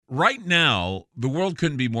Right now, the world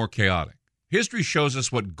couldn't be more chaotic. History shows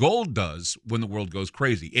us what gold does when the world goes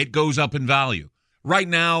crazy. It goes up in value. Right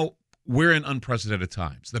now, we're in unprecedented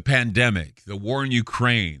times. The pandemic, the war in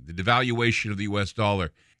Ukraine, the devaluation of the U.S.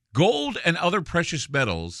 dollar. Gold and other precious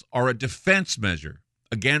metals are a defense measure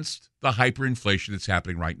against the hyperinflation that's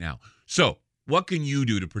happening right now. So, what can you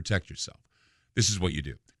do to protect yourself? This is what you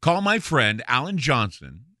do. Call my friend Alan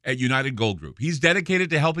Johnson at United Gold Group. He's dedicated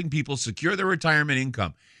to helping people secure their retirement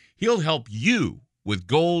income. He'll help you with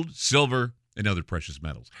gold, silver, and other precious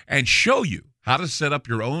metals and show you how to set up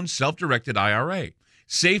your own self-directed IRA.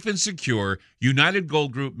 Safe and secure, United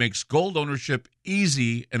Gold Group makes gold ownership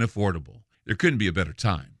easy and affordable. There couldn't be a better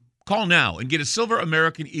time. Call now and get a Silver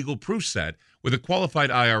American Eagle proof set with a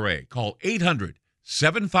qualified IRA. Call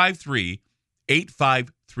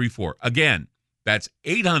 800-753-8534. Again, that's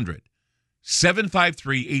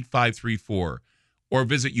 800-753-8534. Or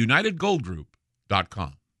visit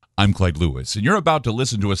UnitedGoldGroup.com. I'm Clyde Lewis, and you're about to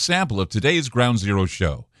listen to a sample of today's Ground Zero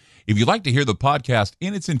show. If you'd like to hear the podcast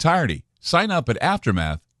in its entirety, sign up at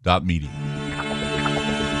aftermath.media.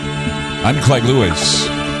 I'm Clyde Lewis,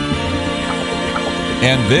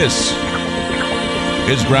 and this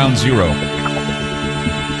is Ground Zero.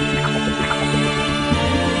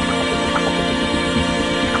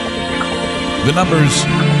 The numbers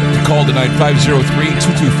to call tonight,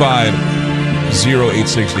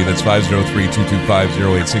 503-225-0860. That's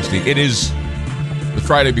 503-225-0860. It is the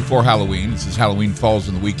Friday before Halloween. This is Halloween falls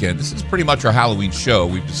on the weekend. This is pretty much our Halloween show.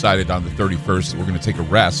 We've decided on the 31st that we're going to take a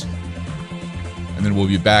rest. And then we'll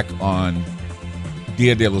be back on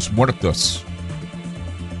Dia de los Muertos,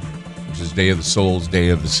 which is Day of the Souls, Day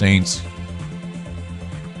of the Saints.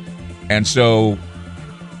 And so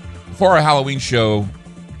for our Halloween show,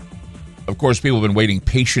 of course, people have been waiting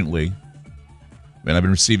patiently. And I've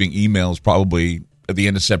been receiving emails probably at the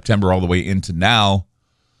end of September all the way into now.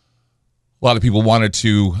 A lot of people wanted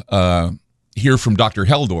to hear from Dr.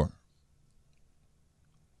 Heldor.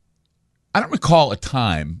 I don't recall a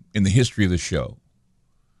time in the history of the show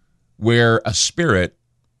where a spirit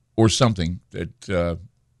or something that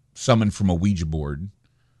summoned from a Ouija board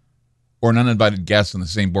or an uninvited guest on the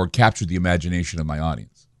same board captured the imagination of my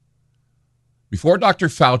audience. Before Dr.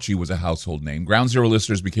 Fauci was a household name, Ground Zero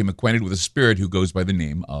listeners became acquainted with a spirit who goes by the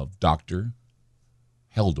name of Dr.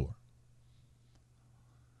 Heldor.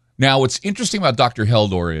 Now, what's interesting about Dr.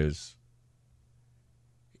 Heldor is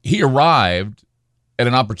he arrived at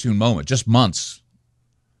an opportune moment, just months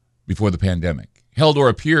before the pandemic. Heldor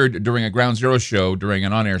appeared during a Ground Zero show during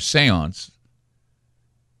an on-air seance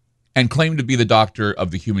and claimed to be the doctor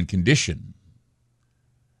of the human condition.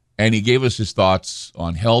 And he gave us his thoughts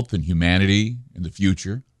on health and humanity in the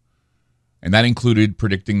future. And that included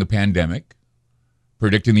predicting the pandemic,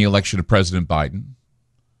 predicting the election of President Biden.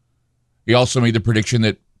 He also made the prediction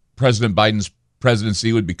that President Biden's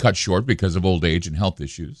presidency would be cut short because of old age and health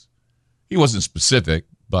issues. He wasn't specific,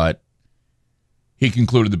 but he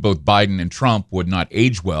concluded that both Biden and Trump would not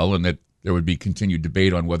age well and that there would be continued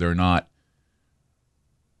debate on whether or not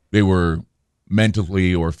they were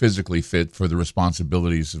mentally or physically fit for the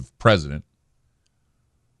responsibilities of president.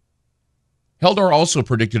 Heldor also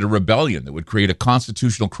predicted a rebellion that would create a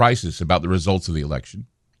constitutional crisis about the results of the election.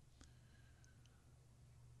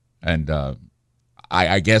 And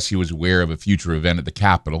I guess he was aware of a future event at the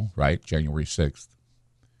Capitol, right, January 6th.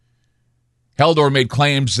 Heldor made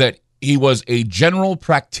claims that he was a general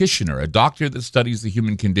practitioner, a doctor that studies the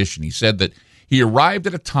human condition. He said that he arrived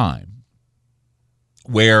at a time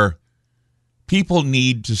where people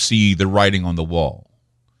need to see the writing on the wall.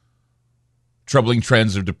 Troubling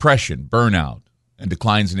trends of depression, burnout, and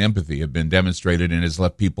declines in empathy have been demonstrated and has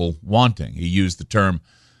left people wanting. He used the term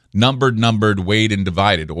numbered, weighed, and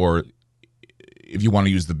divided, or if you want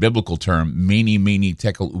to use the biblical term, mene,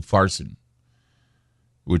 tekel, upharsin,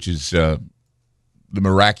 which is the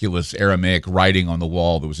miraculous Aramaic writing on the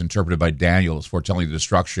wall that was interpreted by Daniel as foretelling the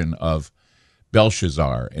destruction of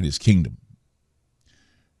Belshazzar and his kingdom.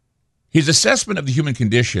 His assessment of the human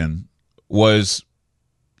condition was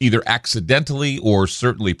either accidentally or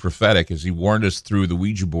certainly prophetic, as he warned us through the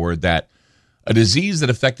Ouija board that a disease that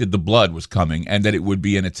affected the blood was coming and that it would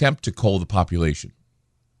be an attempt to cull the population.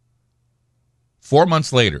 4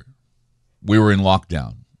 months later, we were in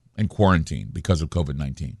lockdown and quarantine because of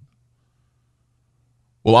COVID-19.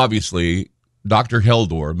 Well, obviously, Dr.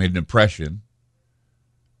 Heldor made an impression.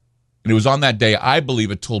 And it was on that day, I believe,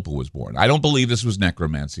 a tulpa was born. I don't believe this was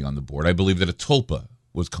necromancy on the board. I believe that a tulpa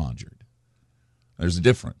was conjured. There's a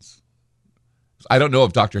difference. I don't know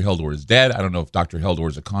if Dr. Heldor is dead. I don't know if Dr. Heldor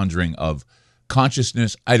is a conjuring of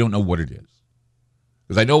consciousness. I don't know what it is.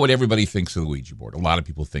 Because I know what everybody thinks of the Ouija board. A lot of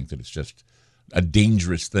people think that it's just a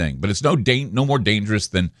dangerous thing. But it's no more dangerous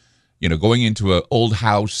than, going into an old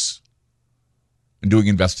house and doing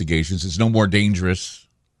investigations. It's no more dangerous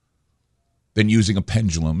than using a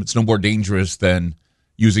pendulum. It's no more dangerous than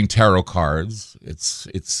using tarot cards.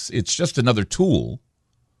 It's just another tool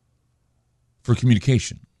for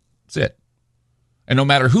communication. That's it. And no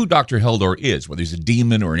matter who Dr. Heldor is, whether he's a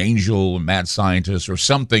demon or an angel, a mad scientist, or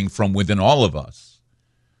something from within all of us,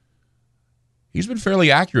 he's been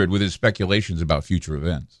fairly accurate with his speculations about future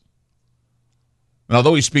events. And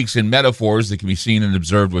although he speaks in metaphors that can be seen and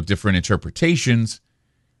observed with different interpretations,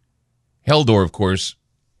 Heldor, of course,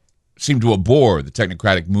 seemed to abhor the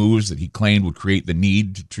technocratic moves that he claimed would create the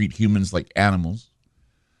need to treat humans like animals.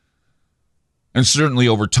 And certainly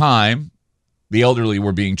over time, the elderly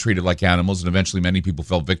were being treated like animals, and eventually many people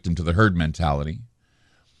fell victim to the herd mentality.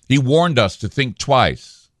 He warned us to think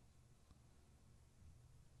twice.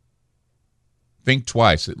 Think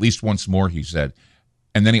twice, at least once more, he said.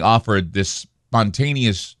 And then he offered this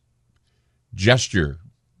spontaneous gesture.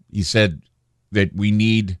 He said that we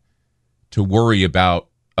need to worry about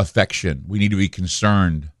affection. We need to be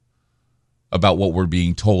concerned about what we're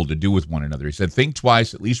being told to do with one another. He said, think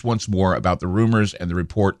twice, at least once more, about the rumors and the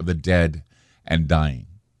report of the dead and dying.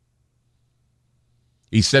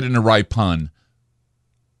 He said in a wry pun,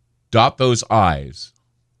 dot those I's,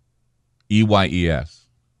 E-Y-E-S,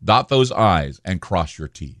 dot those I's and cross your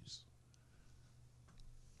T's.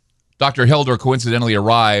 Dr. Heldor coincidentally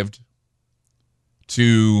arrived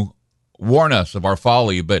to warn us of our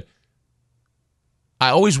folly, but I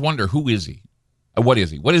always wonder, who is he? What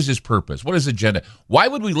is he? What is his purpose? What is his agenda? Why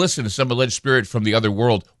would we listen to some alleged spirit from the other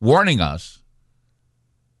world warning us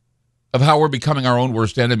of how we're becoming our own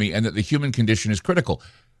worst enemy and that the human condition is critical?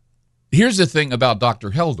 Here's the thing about Dr.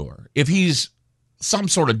 Heldor. If he's some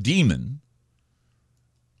sort of demon,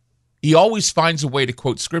 he always finds a way to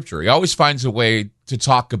quote scripture. He always finds a way to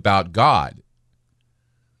talk about God.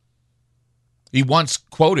 He once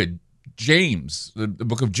quoted James, the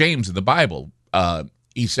book of James in the Bible.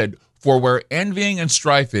 He said, for where envying and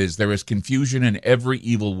strife is, there is confusion in every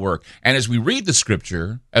evil work. And as we read the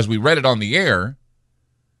scripture, as we read it on the air,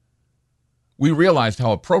 we realized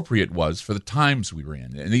how appropriate it was for the times we were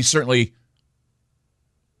in. And there certainly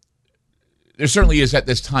is at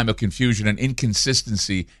this time of confusion and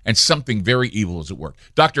inconsistency, and something very evil is at work.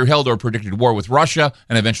 Dr. Heldor predicted war with Russia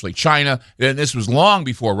and eventually China, and this was long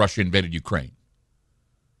before Russia invaded Ukraine.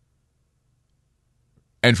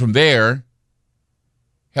 And from there,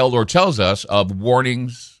 Heldor tells us of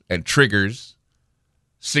warnings and triggers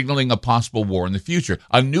signaling a possible war in the future,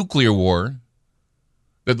 a nuclear war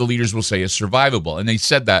that the leaders will say is survivable. And they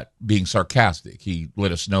said that being sarcastic. He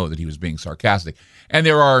let us know that he was being sarcastic. And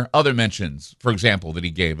there are other mentions, for example, that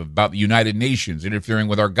he gave about the United Nations interfering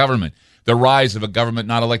with our government, the rise of a government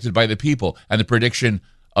not elected by the people, and the prediction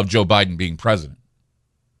of Joe Biden being president.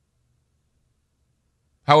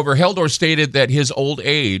 However, Heldor stated that his old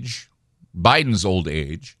age, Biden's old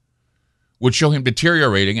age, would show him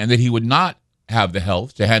deteriorating and that he would not have the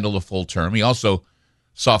health to handle a full term. He also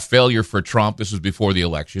saw failure for Trump. This was before the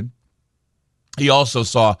election. He also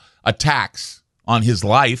saw attacks on his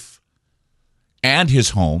life and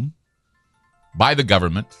his home by the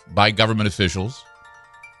government, by government officials.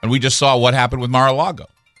 And we just saw what happened with Mar-a-Lago.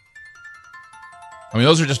 I mean,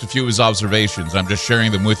 those are just a few of his observations. I'm just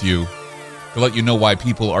sharing them with you to let you know why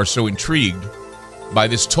people are so intrigued by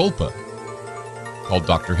this tulpa called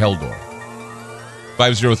Dr. Heldor.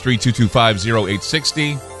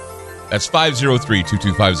 503-225-0860. That's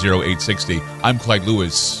 503-225-0860. I'm Clyde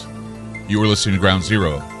Lewis. You are listening to Ground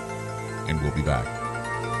Zero, and we'll be back.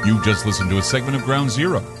 You just listened to a segment of Ground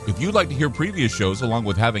Zero. If you'd like to hear previous shows along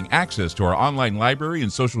with having access to our online library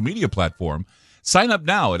and social media platform, sign up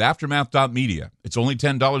now at aftermath.media. It's only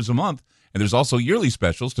 $10 a month, and there's also yearly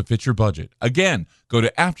specials to fit your budget. Again, go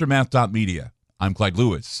to aftermath.media. I'm Clyde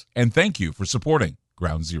Lewis, and thank you for supporting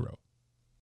Ground Zero.